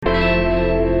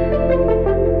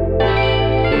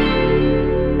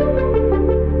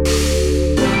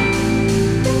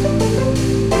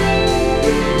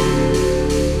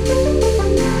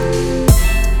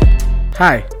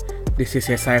Hi, this is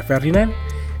Yesaya Ferdinand,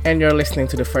 and you're listening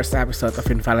to the first episode of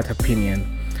Invalid Opinion,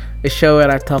 a show where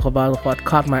I talk about what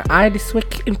caught my eye this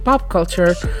week in pop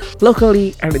culture,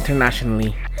 locally and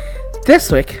internationally.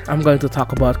 This week, I'm going to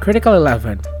talk about Critical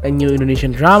 11, a new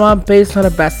Indonesian drama based on a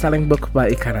best-selling book by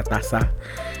Ika Natasa.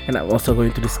 And I'm also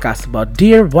going to discuss about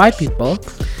Dear White People,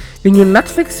 the new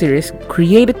Netflix series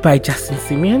created by Justin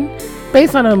Simien,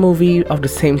 based on a movie of the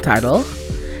same title.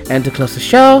 And to close the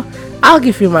show, I'll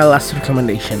give you my last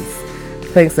recommendations,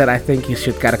 things that I think you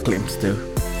should get a glimpse to.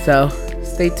 So,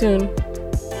 stay tuned.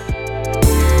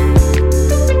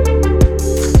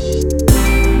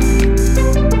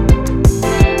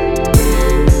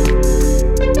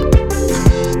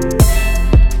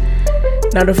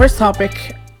 Now, the first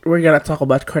topic, we're gonna talk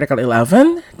about Critical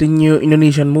 11, the new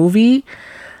Indonesian movie.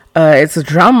 It's a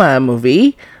drama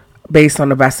movie based on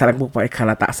the best-selling book by Ika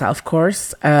Natasa, of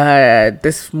course.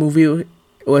 This movie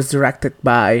was directed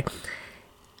by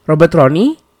Robert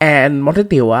Roni and Monty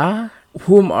Tiwa,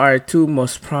 whom are two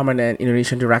most prominent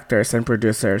Indonesian directors and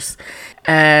producers.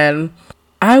 And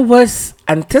I was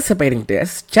anticipating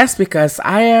this just because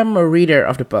I am a reader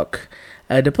of the book.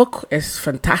 The book is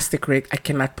fantastic read. I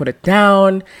cannot put it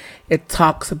down. It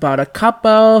talks about a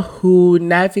couple who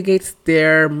navigates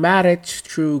their marriage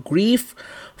through grief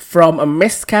from a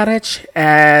miscarriage,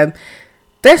 and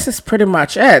this is pretty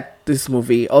much it, this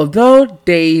movie. Although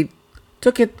they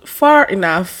took it far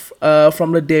enough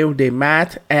from the day they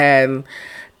met and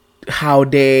how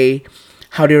their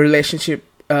relationship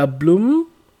bloomed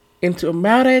into a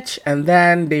marriage, and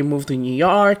then they moved to New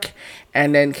York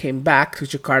and then came back to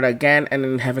Jakarta again and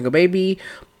then having a baby.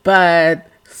 But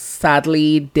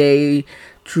sadly, they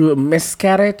through a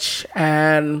miscarriage,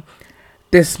 and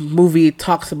this movie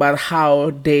talks about how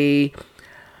they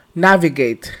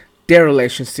navigate their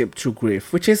relationship through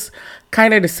grief, which is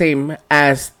kind of the same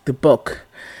as the book.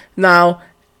 Now,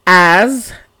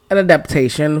 as an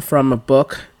adaptation from a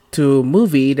book to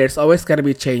movie, there's always going to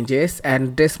be changes,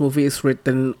 and this movie is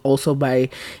written also by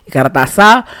Ika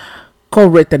Natasa,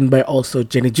 co-written by also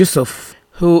Jenny Jusuf,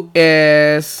 who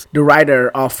is the writer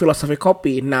of Philosophy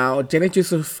Copy. Now, Jenny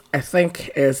Jusuf, I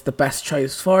think, is the best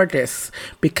choice for this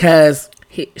because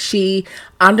she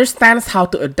understands how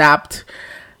to adapt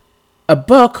a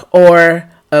book or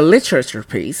a literature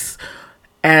piece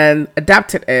and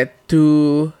adapted it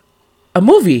to a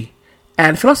movie.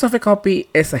 And Philosophy Copy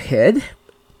is a hit,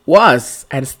 was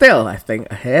and still, I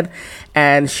think, a hit.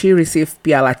 And she received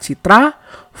Piala Citra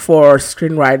for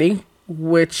screenwriting,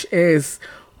 which is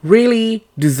really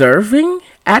deserving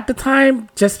at the time,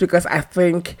 just because I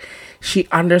think she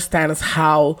understands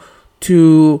how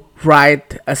to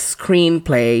write a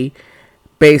screenplay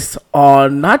based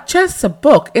on not just a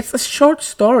book, it's a short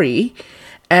story,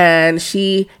 and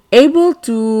she able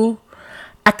to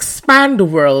expand the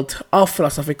world of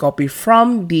Philosophy Copy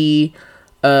from the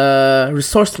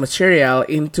resource material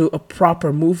into a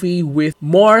proper movie with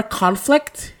more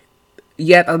conflict,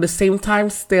 yet at the same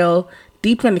time still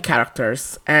deepen the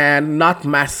characters and not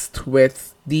messed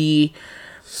with the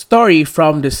story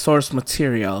from the source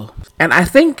material. And I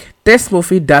think this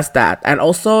movie does that. And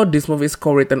also, this movie is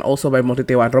co-written also by Monty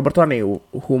Tiwa and Robert Roni,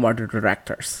 whom are the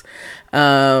directors.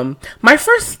 My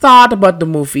first thought about the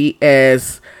movie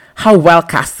is how well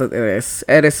casted it is.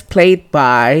 It is played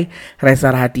by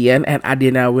Reza Rahadian and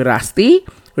Adina Wirasti,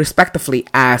 respectively,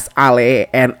 as Ale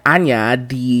and Anya,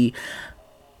 the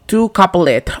two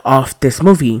couplet of this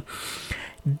movie.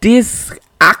 These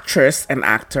actress and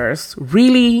actors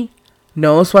really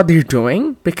knows what they're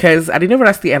doing, because Adina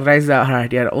Wirasti and Reza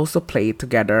Rahadian also played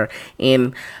together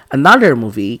in another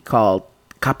movie called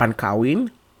Kapan Kawin,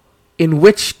 in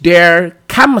which their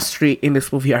chemistry in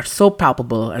this movie are so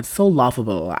palpable and so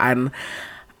lovable. And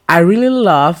I really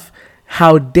love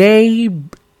how they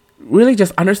really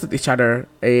just understood each other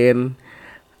in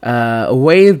a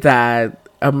way that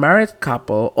a married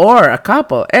couple or a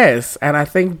couple is. And I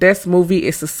think this movie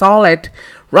is a solid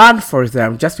run for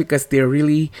them, just because they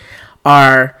really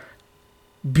are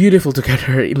beautiful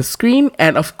together in the screen.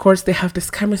 And of course, they have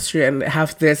this chemistry and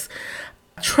have this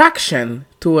attraction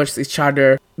towards each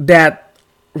other that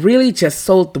really just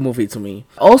sold the movie to me.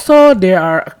 Also, there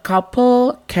are a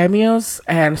couple cameos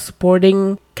and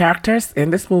supporting characters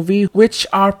in this movie, which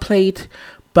are played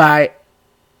by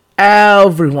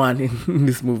everyone in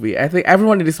this movie. I think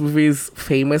everyone in this movie is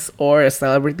famous or a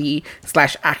celebrity /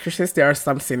 actresses. There are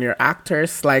some senior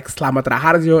actors like Slamet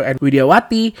Raharjo and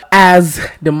Widiawati as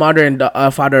the mother and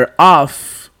father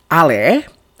of Ale.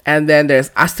 And then there's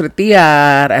Astrid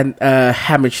Tiar and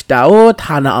Hamish Daud,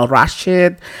 Hannah Al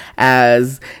Rashid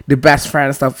as the best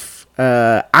friends of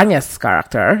Anya's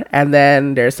character, and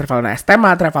then there's Revalina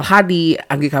Estema, Treval Hadi,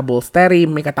 Anggika Bolsteri,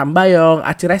 Mika Tambayong,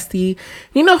 Aci Resti,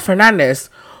 Nino Fernandez,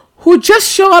 who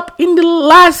just show up in the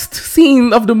last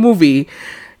scene of the movie.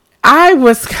 I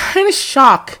was kind of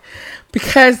shocked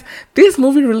because this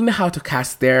movie really know how to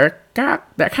cast their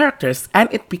characters,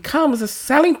 and it becomes a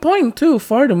selling point too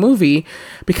for the movie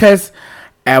because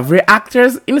every actor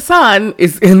in the Sun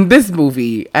is in this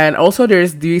movie. And also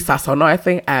there's Dwi Sasono, I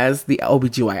think, as the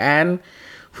OBGYN,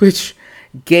 which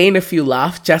gained a few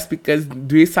laughs just because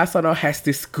Dwi Sasono has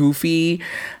this goofy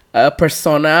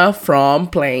persona from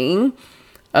playing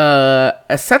a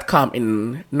sitcom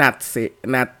in Nat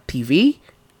TV,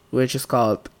 which is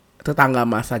called Tetangga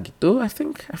Masa Gitu, I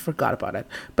think. I forgot about it.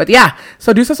 But yeah,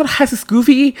 so Dwi Sasono has this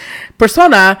goofy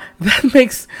persona that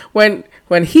makes, when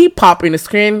he pop in the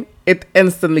screen, it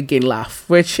instantly gain laugh,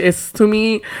 which is, to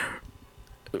me,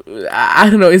 I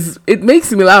don't know, it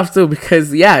makes me laugh too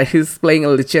because, yeah, he's playing a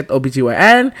legit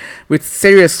OBGYN with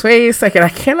serious face. Like, and I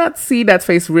cannot see that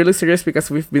face really serious because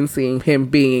we've been seeing him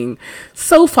being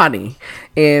so funny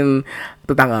in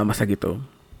Tetangga Masa Gitu.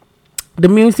 The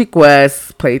music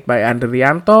was played by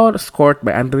Andrianto, scored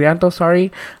by Andrianto,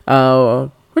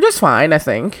 which is fine, I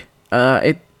think.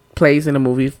 It plays in the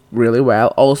movie really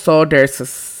well. Also, there's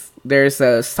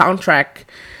a soundtrack,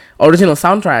 original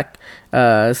soundtrack,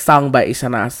 sung by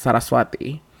Isyana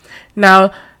Saraswati.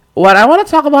 Now, what I want to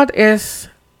talk about is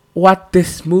what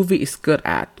this movie is good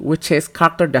at, which is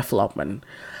character development.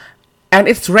 And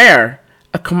it's rare.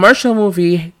 A commercial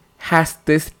movie has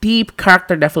this deep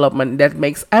character development that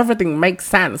makes everything make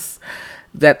sense.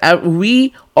 That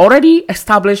we already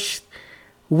established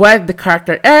what the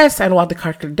character is and what the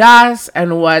character does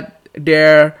and what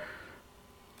their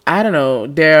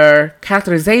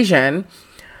characterization,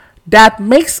 that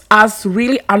makes us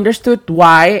really understood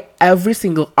why every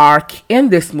single arc in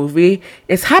this movie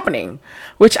is happening,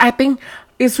 which I think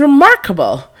is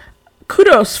remarkable.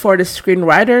 Kudos for the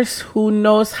screenwriters who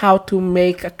knows how to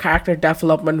make a character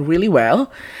development really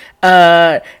well.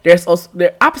 There's also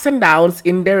the ups and downs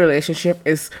in their relationship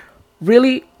is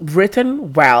really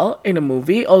written well in the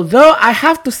movie. Although I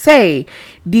have to say,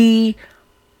 the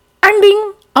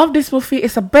ending of this movie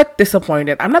is a bit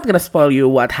disappointed. I'm not gonna spoil you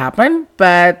what happened,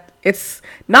 but it's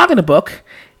not in the book.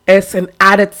 It's an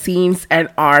added scenes and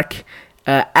arc,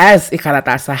 as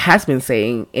Ikaratasa has been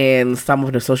saying in some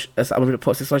of the posts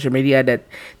on social media, that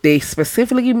they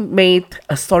specifically made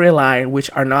a storyline which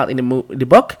are not in the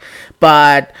book,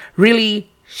 but really,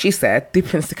 she said,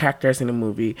 deepens the characters in the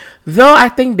movie. Though I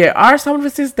think there are some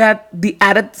references that the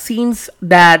added scenes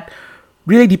that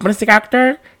really deepens the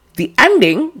character. The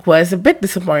ending was a bit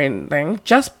disappointing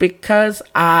just because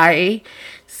I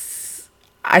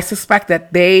suspect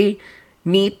that they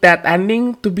need that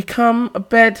ending to become a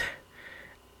bit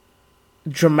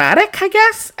dramatic, I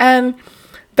guess. And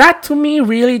that to me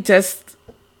really just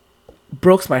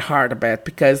broke my heart a bit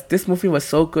because this movie was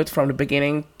so good from the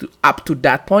beginning up to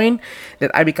that point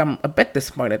that I become a bit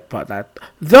disappointed about that.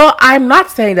 Though I'm not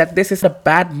saying that this is a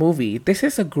bad movie. This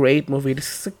is a great movie.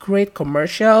 This is a great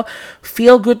commercial,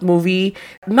 feel-good movie.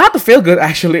 Not a feel-good,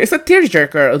 actually. It's a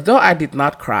tearjerker, though I did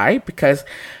not cry because...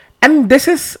 And this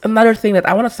is another thing that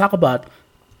I want to talk about.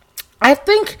 I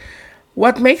think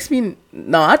what makes me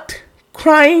not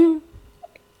crying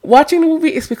watching the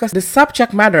movie is because the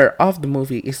subject matter of the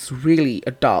movie is really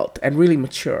adult and really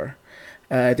mature.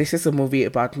 This is a movie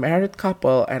about married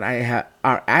couple, and I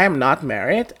am not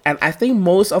married, and I think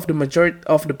most of the majority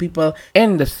of the people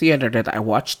in the theater that I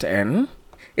watched in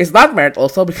is not married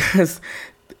also because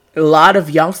a lot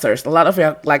of youngsters, a lot of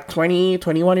like 20,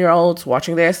 21-year-olds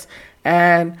watching this,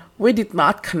 and we did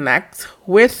not connect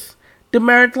with the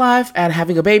married life and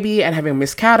having a baby and having a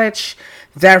miscarriage.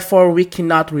 Therefore, we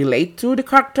cannot relate to the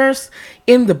characters.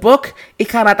 In the book,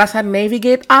 Ikaratasa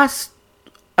navigate us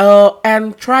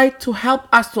and try to help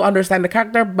us to understand the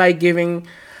character by giving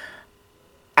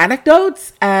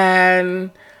anecdotes and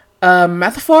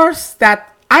metaphors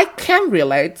that I can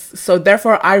relate. So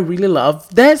therefore, I really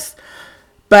love this.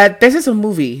 But this is a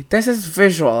movie. This is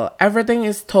visual. Everything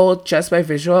is told just by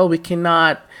visual. We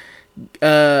cannot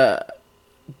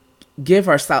give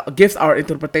our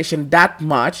interpretation that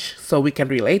much so we can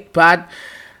relate. But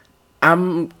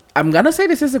I'm gonna say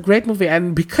this is a great movie,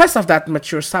 and because of that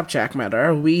mature subject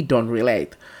matter, we don't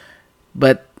relate.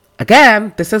 But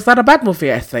again, this is not a bad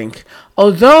movie, I think.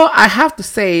 Although I have to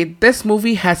say, this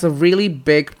movie has a really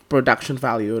big production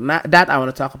value that I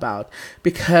want to talk about,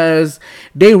 because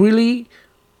they really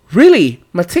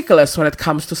meticulous when it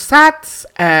comes to sets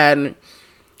and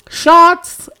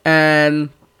shots and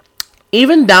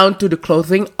even down to the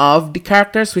clothing of the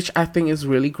characters, which I think is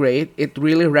really great. It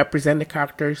really represents the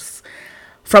characters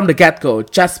from the get-go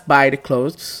just by the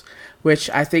clothes, which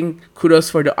I think kudos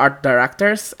for the art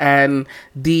directors and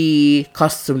the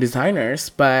costume designers.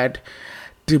 But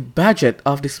the budget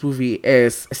of this movie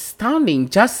is astounding.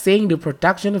 Just seeing the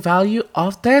production value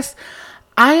of this,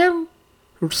 I am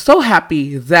so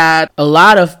happy that a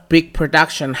lot of big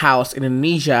production house in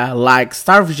Indonesia like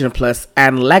Star Vision Plus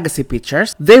and Legacy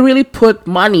Pictures, they really put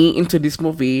money into this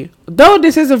movie. Though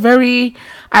this is a very,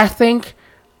 I think,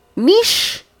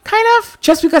 niche kind of,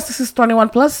 just because this is 21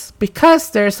 plus,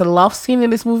 because there's a love scene in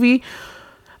this movie,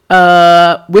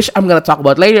 which I'm gonna talk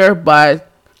about later. But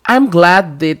I'm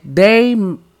glad that they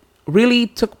really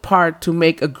took part to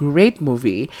make a great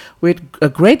movie with a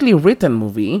greatly written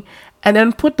movie, and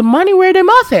then put the money where their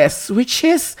mouth is, which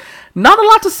is not a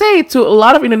lot to say to a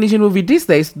lot of Indonesian movie these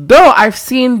days. Though I've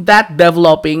seen that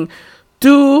developing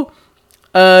to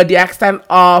the extent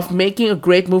of making a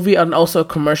great movie and also a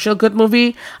commercial good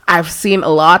movie. I've seen a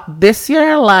lot this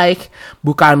year, like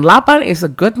Bukan Lapan is a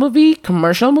good movie,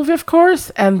 commercial movie of course,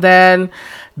 and then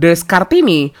there's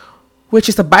Kartini, which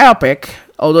is a biopic,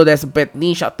 although there's a bit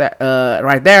niche out there,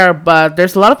 right there, but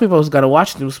there's a lot of people who's gonna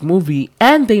watch this movie,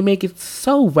 and they make it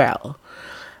so well.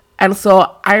 And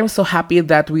so I am so happy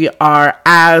that we are,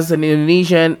 as an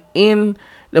Indonesian in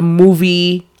the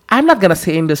movie, I'm not gonna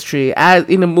say industry, as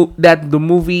in that the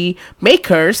movie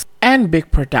makers and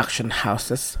big production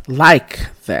houses like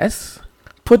this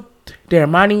put their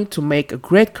money to make a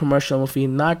great commercial movie,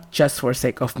 not just for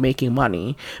sake of making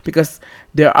money, because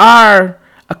there are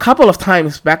a couple of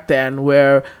times back then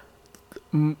where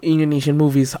Indonesian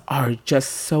movies are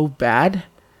just so bad,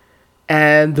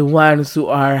 and the ones who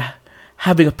are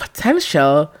having a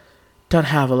potential don't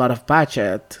have a lot of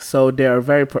budget, so they're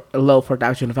very low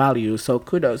production value. So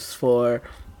kudos for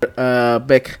a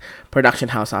big production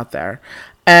house out there.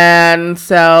 And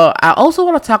so I also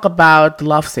want to talk about the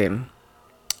love scene.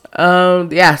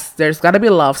 Yes, there's gotta be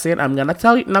a love scene. I'm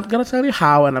not gonna tell you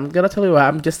how, and I'm gonna tell you why.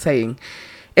 I'm just saying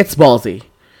it's ballsy.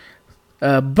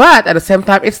 But at the same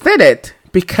time, it's needed,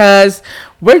 because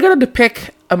we're going to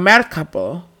depict a married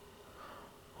couple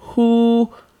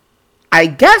who,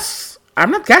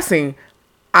 I'm not guessing,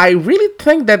 I really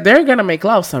think that they're going to make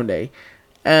love someday.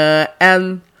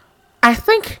 And I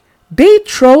think they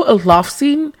throw a love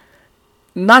scene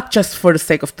not just for the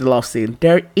sake of the love scene.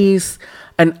 There is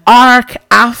an arc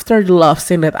after the love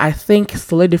scene that I think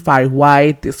solidify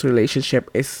why this relationship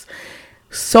is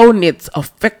so needs of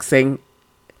fixing,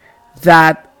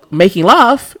 that making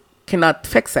love cannot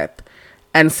fix it.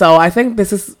 And so I think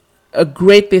this is a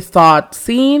greatly thought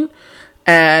scene.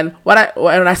 And when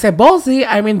I say ballsy,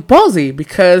 I mean ballsy,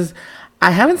 because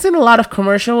I haven't seen a lot of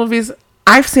commercial movies.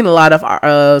 I've seen a lot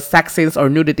of sex scenes or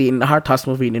nudity in the hard toss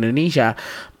movie in Indonesia,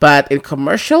 but in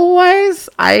commercial wise,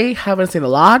 I haven't seen a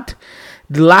lot.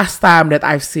 The last time that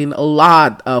I've seen a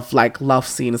lot of like love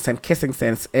scenes and kissing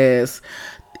scenes is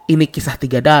Ini Kisah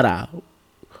Tiga Darah,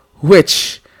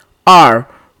 which are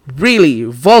really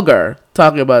vulgar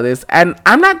talking about this. And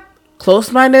I'm not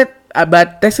close-minded,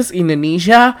 but this is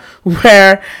Indonesia,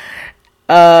 where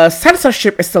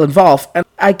censorship is still involved. And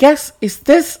I guess, is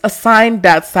this a sign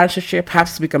that censorship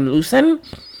has become loosened?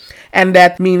 And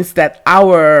that means that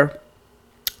our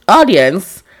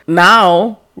audience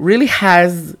now really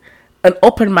has an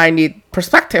open-minded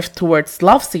perspective towards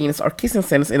love scenes or kissing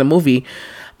scenes in a movie.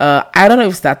 I don't know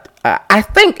if that, I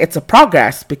think it's a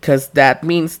progress, because that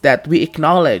means that we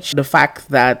acknowledge the fact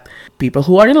that people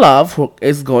who are in love who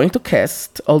is going to kiss,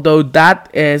 although that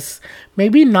is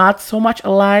maybe not so much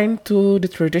aligned to the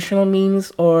traditional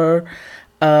means or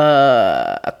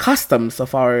customs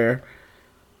of our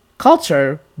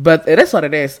culture, but it is what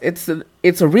it is.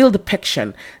 It's a real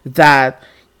depiction that,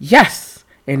 yes,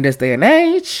 in this day and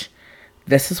age,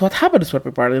 this is what happens when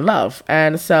people are in love.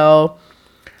 And so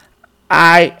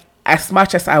as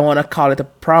much as I want to call it a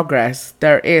progress,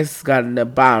 there is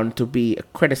bound to be a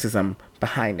criticism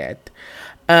behind it.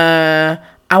 I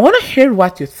want to hear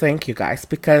what you think, you guys,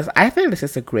 because I think this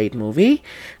is a great movie,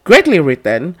 greatly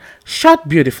written, shot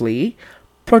beautifully,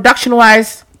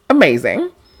 production-wise,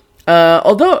 amazing.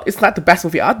 Although it's not the best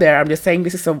movie out there, I'm just saying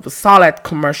this is a solid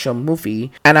commercial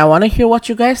movie, and I want to hear what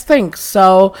you guys think.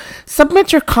 So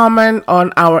submit your comment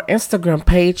on our Instagram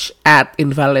page at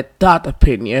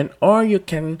invalid.opinion, or you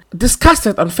can discuss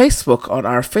it on Facebook on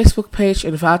our Facebook page,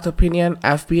 Invalid Opinion,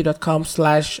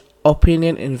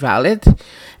 fb.com/opinioninvalid.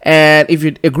 And if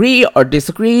you agree or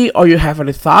disagree, or you have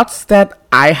any thoughts that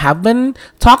I haven't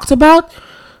talked about,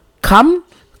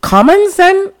 comments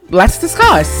and let's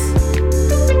discuss.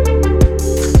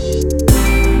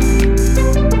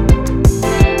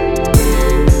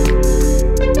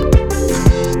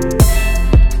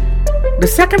 The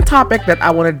second topic that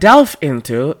I want to delve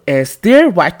into is Dear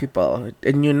White People,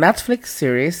 a new Netflix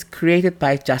series created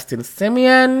by Justin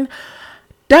Simien,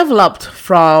 developed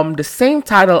from the same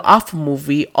title of a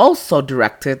movie, also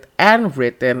directed and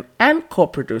written and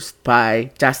co-produced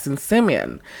by Justin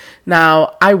Simien.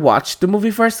 Now, I watched the movie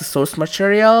first, the source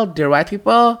material, Dear White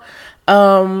People.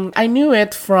 I knew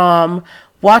it from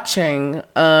watching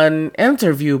an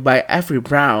interview by Avery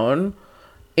Brown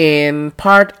in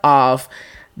part of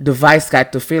the Vice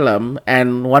Guide to Film,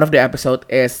 and one of the episodes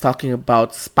is talking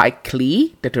about Spike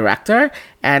Lee, the director,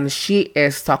 and she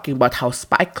is talking about how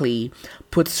Spike Lee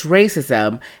puts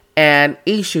racism and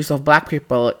issues of black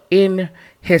people in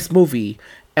his movie.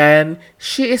 And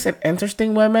she is an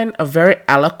interesting woman, a very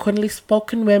eloquently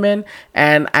spoken woman,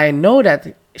 and I know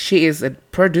that she is a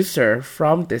producer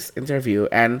from this interview,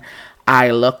 and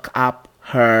I look up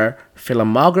her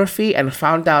filmography and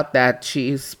found out that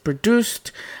she's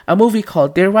produced a movie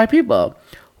called Dear White People,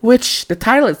 which the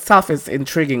title itself is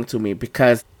intriguing to me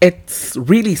because it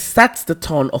really sets the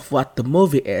tone of what the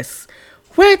movie is,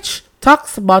 which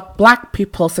talks about black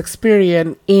people's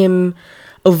experience in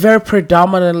a very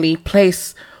predominantly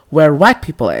place where white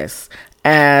people is.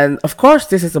 And of course,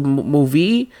 this is a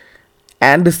movie,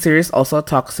 and the series also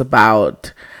talks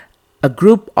about a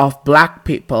group of black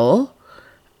people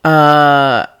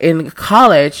in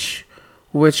college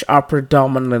which are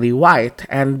predominantly white,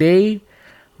 and they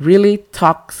really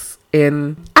talks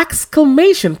in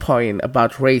exclamation point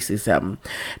about racism.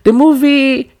 The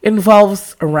movie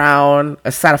involves around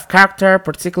a set of character,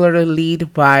 particularly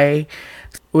lead by,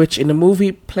 which in the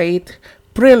movie played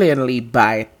brilliantly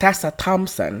by Tessa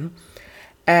Thompson.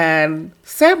 And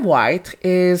Sam White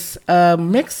is a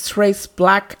mixed race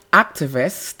black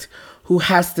activist who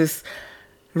has this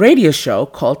radio show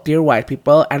called Dear White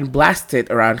People and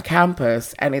blasted around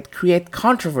campus, and it creates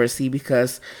controversy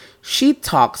because she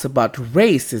talks about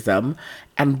racism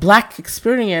and black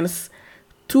experience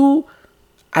to,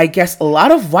 I guess, a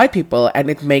lot of white people, and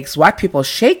it makes white people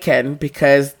shaken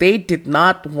because they did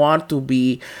not want to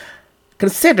be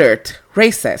considered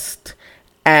racist.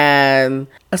 And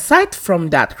aside from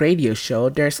that radio show,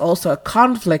 there's also a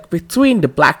conflict between the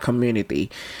black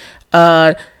community.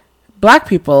 Black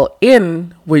people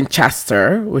in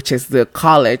Winchester, which is the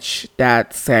college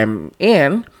that Sam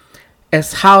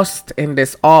is housed in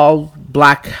this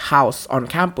all-black house on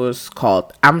campus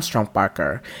called Armstrong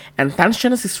Parker. And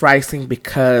tensions is rising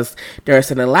because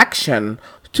there's an election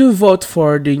to vote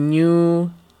for the new,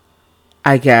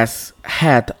 I guess,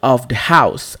 head of the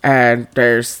house. And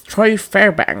there's Troy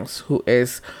Fairbanks, who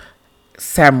is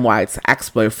Sam White's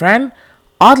ex-boyfriend.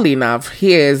 Oddly enough,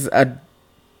 he is a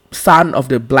son of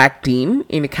the black dean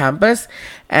in the campus,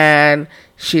 and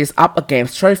she's up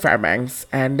against Troy Fairbanks,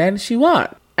 and then she won.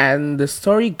 And the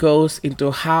story goes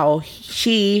into how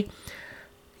she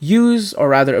used, or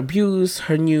rather abused,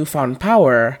 her newfound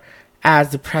power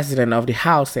as the president of the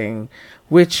housing,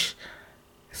 which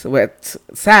it's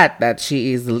sad that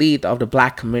she is the lead of the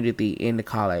black community in the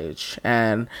college.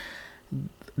 And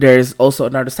there's also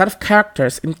another set of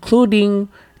characters, including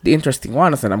the interesting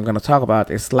ones that I'm going to talk about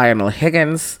is Lionel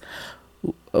Higgins,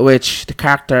 which the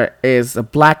character is a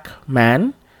black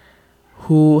man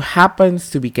who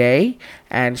happens to be gay,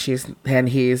 and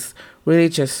he's really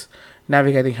just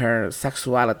navigating her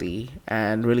sexuality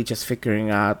and really just figuring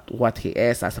out what he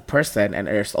is as a person. And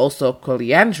there's also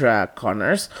Cleandra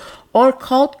Connors, or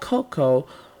called Coco,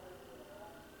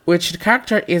 which the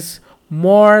character is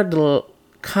more the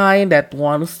kind that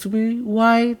wants to be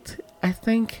white, I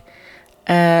think.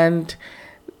 And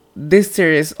this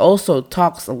series also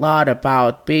talks a lot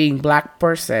about being black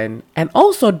person, and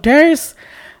also there's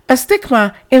a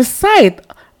stigma inside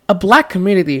a black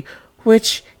community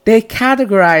which they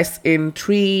categorize in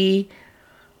 3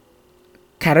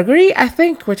 category, I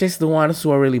think, which is the ones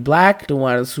who are really black, the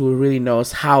ones who really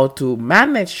knows how to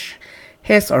manage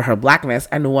his or her blackness,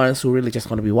 and the ones who really just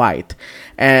want to be white.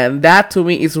 And that to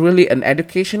me is really an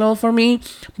educational for me,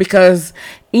 because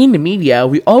in the media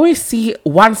we always see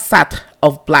one set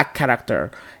of black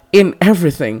character in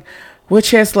everything,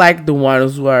 which is like the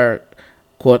ones who are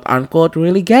quote unquote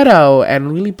really ghetto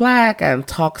and really black and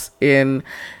talks in,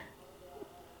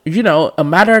 you know, a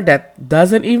matter that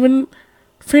doesn't even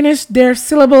finish their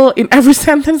syllable in every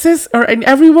sentences or in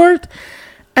every word.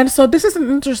 And so this is an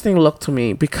interesting look to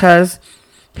me, because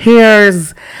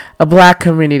here's a black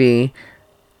community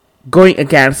going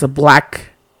against a white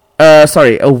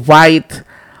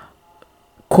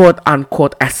quote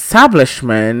unquote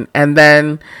establishment, and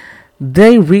then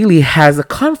they really has a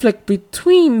conflict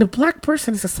between the black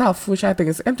person itself, which I think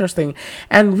is interesting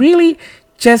and really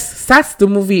just sets the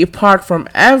movie apart from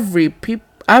every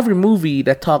every movie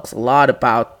that talks a lot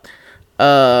about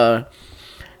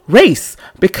race,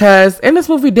 because in this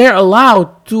movie they're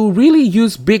allowed to really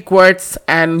use big words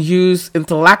and use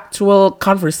intellectual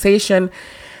conversation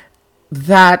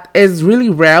that is really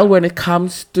rare when it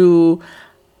comes to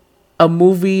a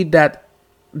movie that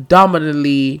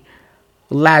dominantly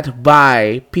led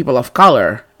by people of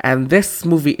color. And this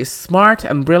movie is smart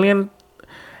and brilliant,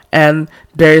 and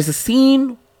there's a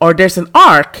scene, or there's an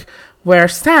arc, where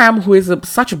Sam, who is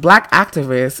such a black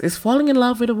activist, is falling in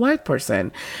love with a white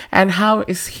person. And how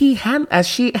is he handling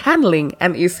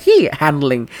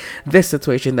this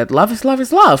situation, that love is love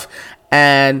is love.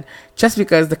 And just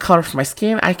because the color of my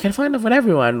skin, I can find love with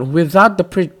everyone without the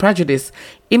prejudice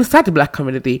inside the black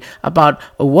community about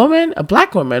a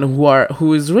black woman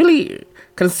who is really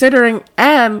considering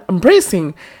and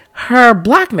embracing her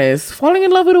blackness, falling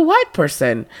in love with a white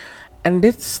person. And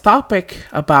this topic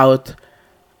about,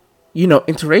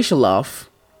 interracial love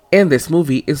in this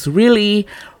movie is really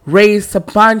raised a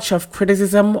bunch of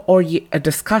criticism or a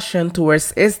discussion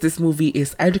towards, is this movie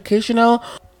is educational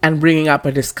and bringing up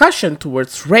a discussion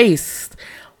towards race,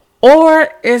 or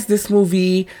is this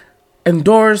movie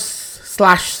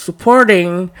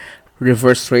endorse/supporting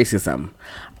reverse racism?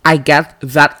 I get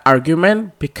that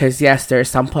argument, because yes, there are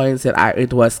some points that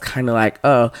it was kind of like,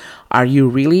 oh, are you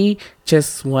really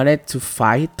just wanted to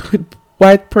fight with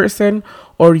white person,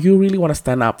 or you really want to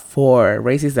stand up for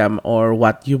racism or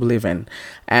what you believe in?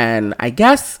 And I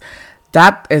guess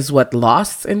that is what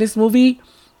lost in this movie.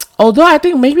 Although I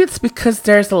think maybe it's because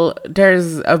there's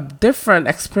a different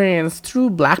experience through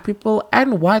black people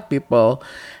and white people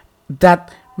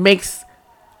that makes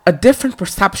a different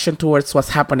perception towards what's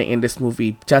happening in this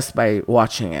movie just by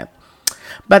watching it.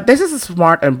 But this is a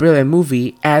smart and brilliant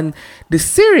movie, and the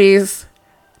series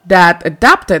that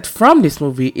adapted from this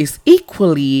movie is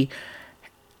equally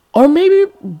or maybe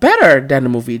better than the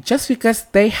movie, just because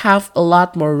they have a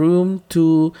lot more room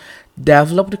to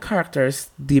develop the characters,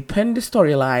 deepen the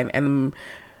storyline, and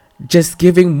just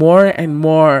giving more and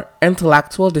more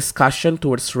intellectual discussion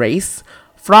towards race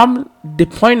from the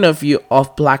point of view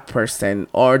of black person,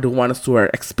 or the ones who are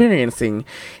experiencing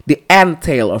the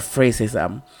entail of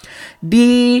racism.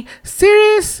 The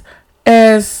series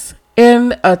is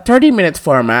in a 30-minute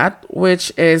format,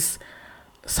 which is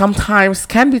sometimes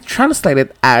can be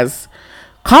translated as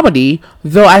comedy,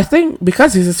 though I think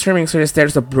because it's a streaming series,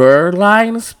 there's a blur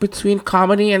lines between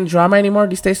comedy and drama anymore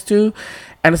these days too.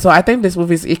 And so I think this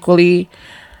movie is equally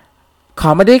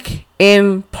comedic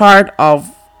in part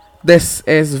of this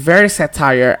is very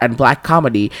satire and black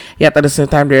comedy, yet at the same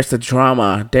time there's the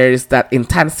drama, there's that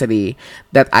intensity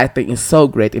that I think is so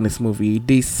great in this movie.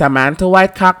 The Samantha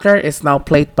White character is now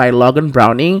played by Logan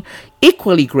Browning,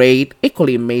 equally great,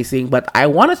 equally amazing. But I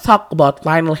want to talk about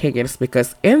Lionel Higgins,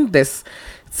 because in this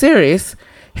series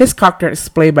his character is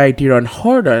played by Deron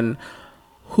Horton,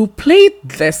 who played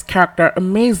this character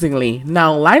amazingly.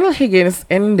 Now Lionel Higgins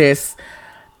in this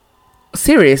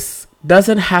series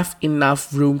doesn't have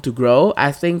enough room to grow.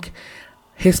 I think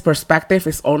his perspective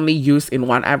is only used in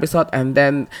one episode, and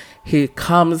then he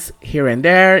comes here and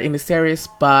there in the series,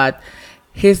 but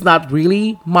he's not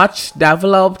really much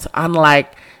developed,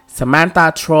 unlike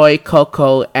Samantha, Troy,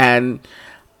 Coco, and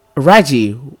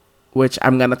Reggie, which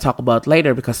I'm gonna talk about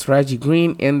later, because Reggie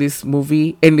Green in this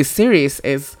series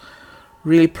is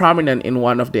really prominent in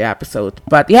one of the episodes.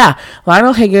 But yeah,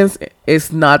 Lionel Higgins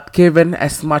is not given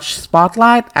as much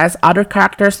spotlight as other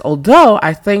characters, although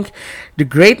I think the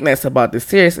greatness about this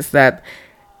series is that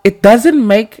it doesn't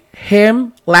make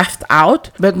him left out,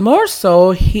 but more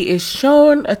so he is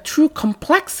shown a true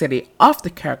complexity of the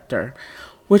character,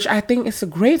 which I think is a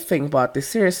great thing about this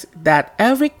series, that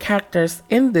every characters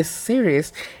in this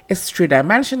series is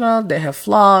three-dimensional. They have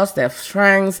flaws, they have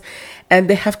strengths, and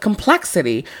they have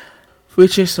complexity,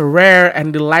 which is a rare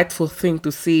and delightful thing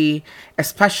to see,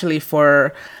 especially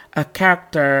for a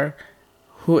character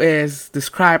who is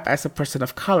described as a person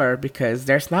of color, because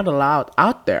there's not a lot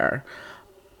out there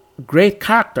great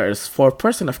characters for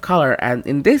person of color. And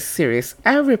in this series,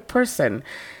 every character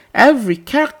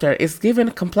is given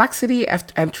a complexity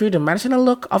and three-dimensional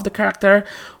look of the character,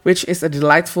 which is a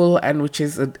delightful and which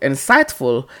is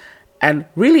insightful and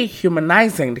really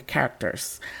humanizing the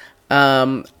characters.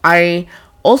 I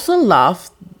also love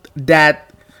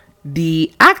that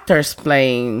the actors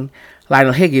playing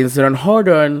Lionel Higgins, Deron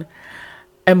Horton,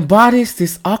 embodies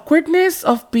this awkwardness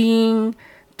of being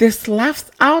this left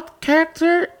out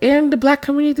character in the black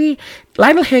community.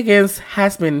 Lionel Higgins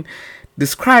has been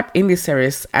described in this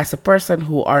series as a person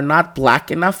who are not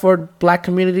black enough for black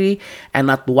community and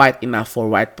not white enough for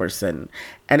white person.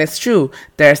 And it's true,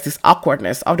 there's this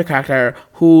awkwardness of the character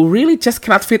who really just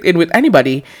cannot fit in with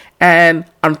anybody. And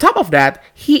on top of that,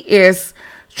 he is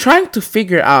trying to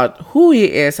figure out who he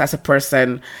is as a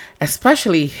person,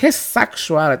 especially his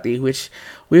sexuality, which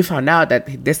we found out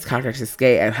that this character is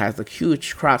gay and has a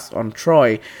huge crush on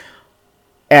Troy.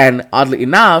 And oddly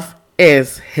enough,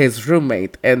 is his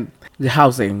roommate in the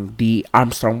housing, the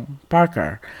Armstrong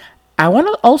Parker. I want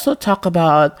to also talk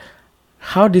about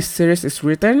how this series is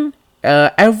written.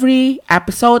 Every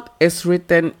episode is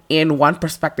written in one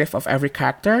perspective of every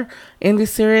character in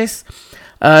this series.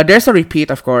 There's a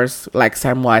repeat, of course, like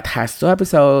Sam White has 2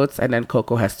 episodes and then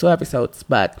Coco has 2 episodes,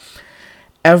 but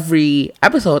every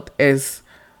episode is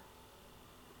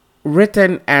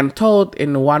written and told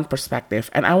in one perspective.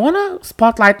 And I want to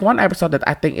spotlight one episode that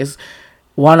I think is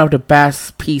one of the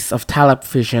best piece of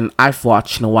television I've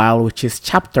watched in a while, which is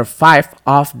chapter 5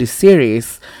 of the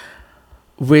series,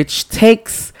 which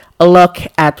takes a look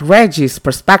at Reggie's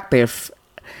perspective.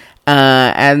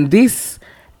 And this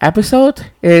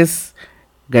episode is,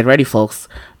 get ready folks,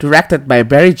 directed by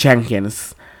Barry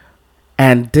Jenkins.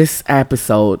 And this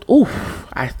episode,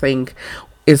 I think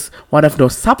is one of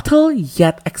those subtle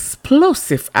yet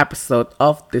explosive episodes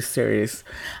of this series.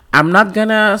 I'm not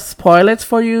gonna spoil it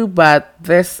for you, but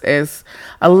this is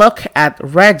a look at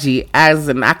Reggie as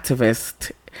an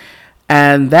activist,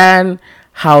 and then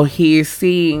how he is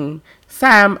seeing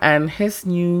Sam and his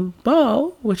new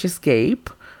beau, which is Gabe,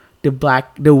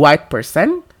 the white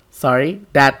person,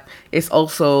 that is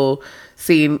also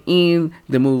seen in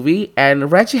the movie.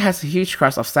 And Reggie has a huge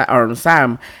crush on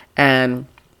Sam, and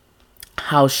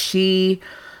how she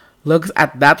looks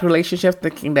at that relationship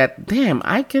thinking that, damn,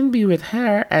 I can be with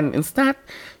her, and instead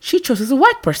she chooses a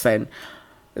white person.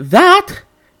 That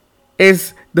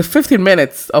is the 15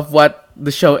 minutes of what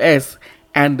the show is.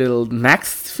 And the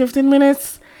next 15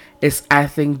 minutes is, I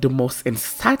think, the most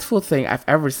insightful thing I've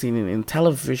ever seen in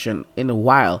television in a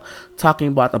while, talking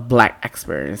about a black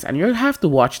experience. And you have to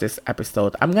watch this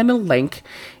episode. I'm gonna link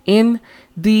in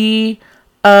the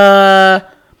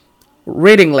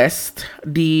reading list,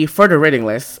 the further reading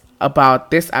list about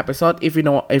this episode. If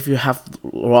you have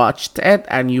watched it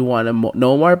and you want to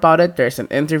know more about it, there's an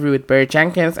interview with Barry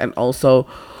Jenkins and also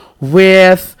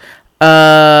with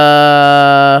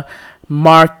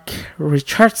Mark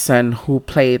Richardson, who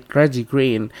played Reggie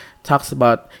Green, talks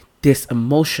about this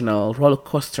emotional roller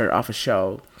coaster of a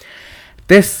show.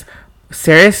 This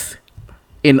series,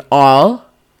 in all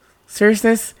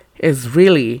seriousness, is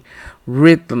really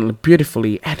written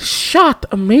beautifully and shot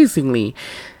amazingly.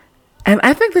 And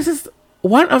I think this is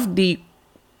one of the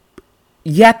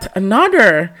yet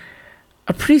another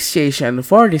appreciation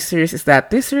for this series, is that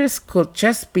this series could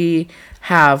just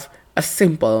have a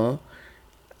simple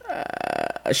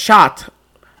shot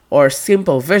or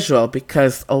simple visual,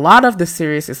 because a lot of the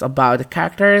series is about the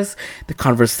characters, the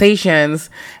conversations,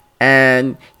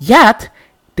 and yet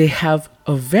they have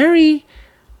a very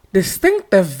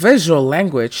distinctive visual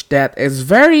language that is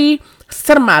very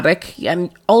cinematic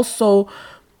and also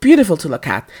beautiful to look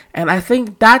at. And I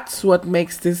think that's what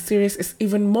makes this series is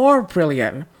even more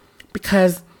brilliant,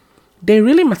 because they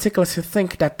really meticulously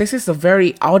think that this is a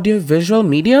very audio-visual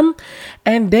medium,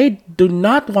 and they do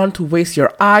not want to waste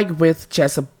your eye with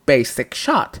just a basic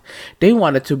shot. They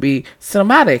want it to be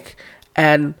cinematic,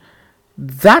 and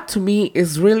that to me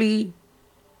is really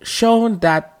shown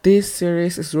that this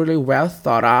series is really well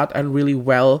thought out and really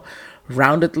well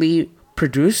roundedly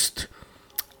produced.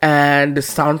 And the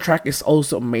soundtrack is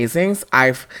also amazing.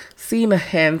 I've seen a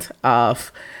hint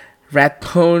of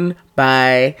Redbone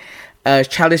by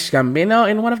Childish Gambino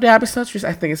in one of the episodes, which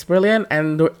I think is brilliant.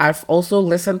 And I've also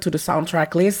listened to the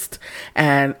soundtrack list,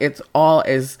 and it all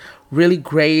is really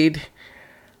great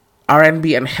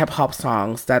R&B and hip-hop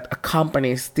songs that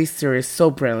accompanies this series so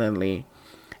brilliantly.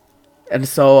 And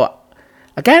so,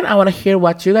 again, I want to hear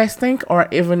what you guys think, or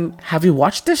even have you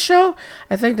watched this show?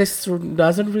 I think this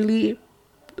doesn't really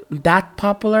that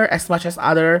popular as much as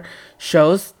other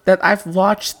shows that I've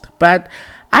watched, but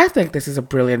I think this is a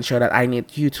brilliant show that I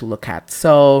need you to look at.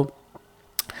 So,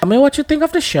 tell me what you think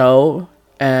of the show.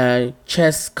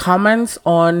 Just comments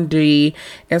on the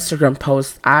Instagram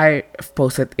post I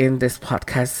posted in this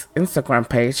podcast Instagram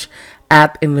page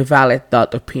at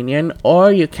invalid.opinion,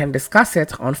 or you can discuss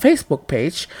it on Facebook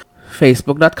page,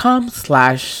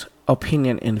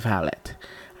 facebook.com/opinioninvalid.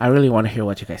 I really want to hear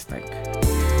what you guys think.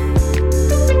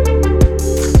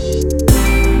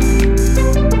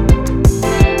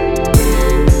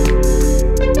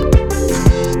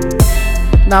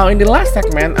 Now, in the last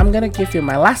segment, I'm gonna give you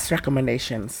my last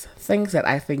recommendations, things that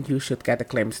I think you should get a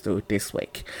glimpse to this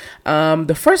week.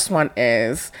 The first one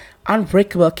is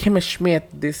Unbreakable Kimmy Schmidt,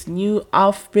 this new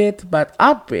offbeat but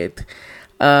upbeat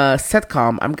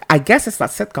sitcom. I guess it's not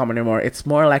sitcom anymore. It's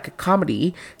more like a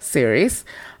comedy series,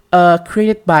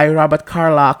 created by Robert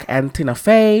Carlock and Tina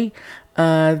Fey.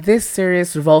 This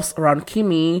series revolves around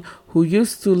Kimmy, who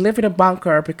used to live in a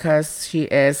bunker because she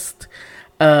is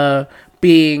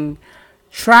being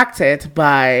tracked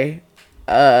by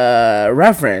a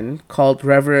reverend called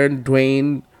Reverend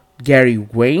Dwayne Gary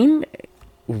Wayne.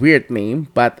 Weird name,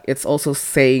 but it's also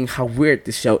saying how weird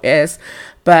this show is.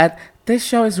 But this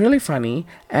show is really funny,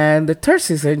 and the third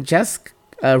season just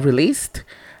released,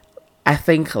 I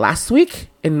think, last week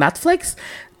in Netflix.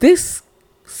 This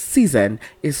season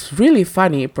is really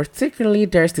funny. Particularly,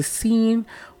 there's the scene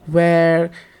where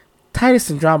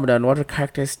Titus Andromeda, one of the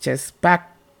characters, just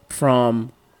back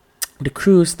from the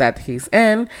cruise that he's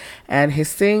in, and he's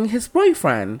seeing his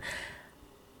boyfriend,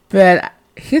 but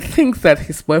he thinks that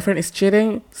his boyfriend is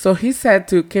cheating. So he said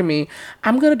to Kimmy,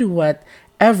 "I'm gonna do what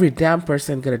every damn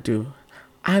person gonna do.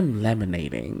 I'm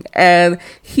lemonading." And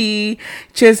he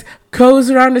just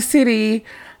goes around the city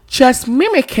just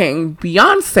mimicking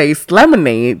Beyonce's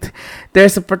Lemonade.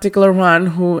 There's a particular one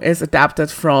who is adapted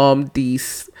from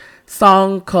this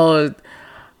song called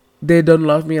They Don't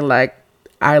Love Me Like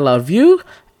I Love You.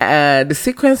 The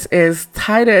sequence is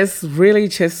Titus really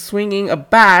just swinging a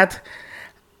bat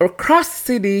across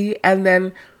the city and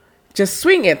then just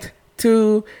swing it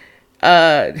to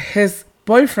his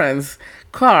boyfriend's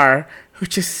car,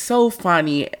 which is so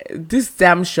funny. This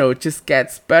damn show just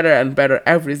gets better and better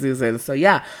every season. So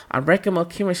yeah, Unbreakable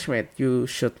Kimmy Schmidt, you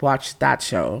should watch that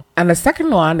show. And the second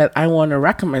one that I want to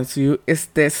recommend to you is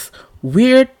this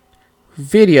weird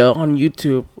video on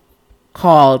YouTube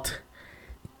called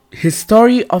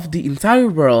History of the Entire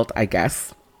World, I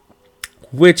guess,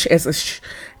 which is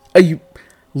a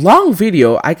long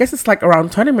video. I guess it's like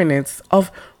around 20 minutes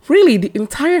of really the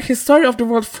entire history of the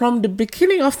world from the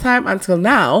beginning of time until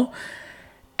now.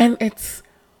 And it's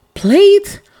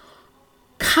played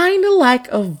kind of like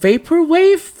a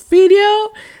vaporwave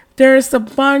video. There's a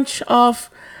bunch of,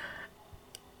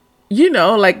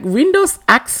 like Windows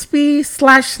XP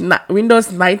 / Windows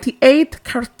 98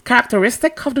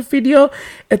 characteristic of the video.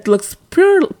 It looks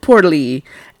poorly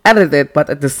edited, but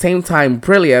at the same time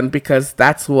brilliant, because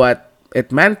that's what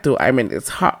it meant to. I mean,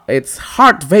 it's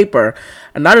hard vapor,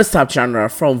 another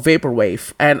subgenre from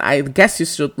vaporwave, and I guess you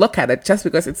should look at it just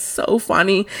because it's so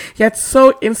funny, yet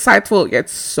so insightful, yet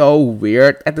so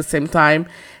weird at the same time.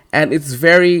 And it's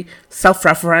very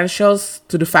self-referential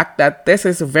to the fact that this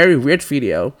is a very weird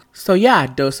video. So yeah,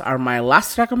 those are my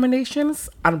last recommendations.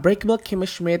 Unbreakable Kimmy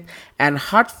Schmidt and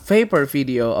Hot Vapor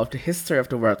video of the history of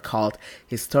the world called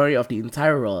History of the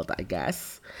Entire World, I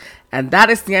guess. And that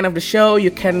is the end of the show.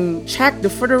 You can check the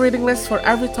further reading list for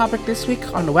every topic this week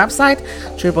on the website,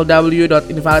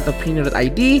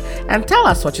 www.invalidopinion.id, and tell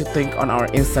us what you think on our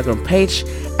Instagram page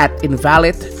at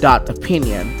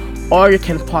invalid.opinion. Or you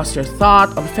can post your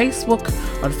thought on Facebook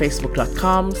on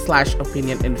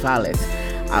facebook.com/opinioninvalid.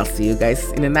 I'll see you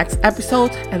guys in the next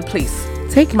episode, and please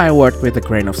take my word with a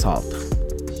grain of salt.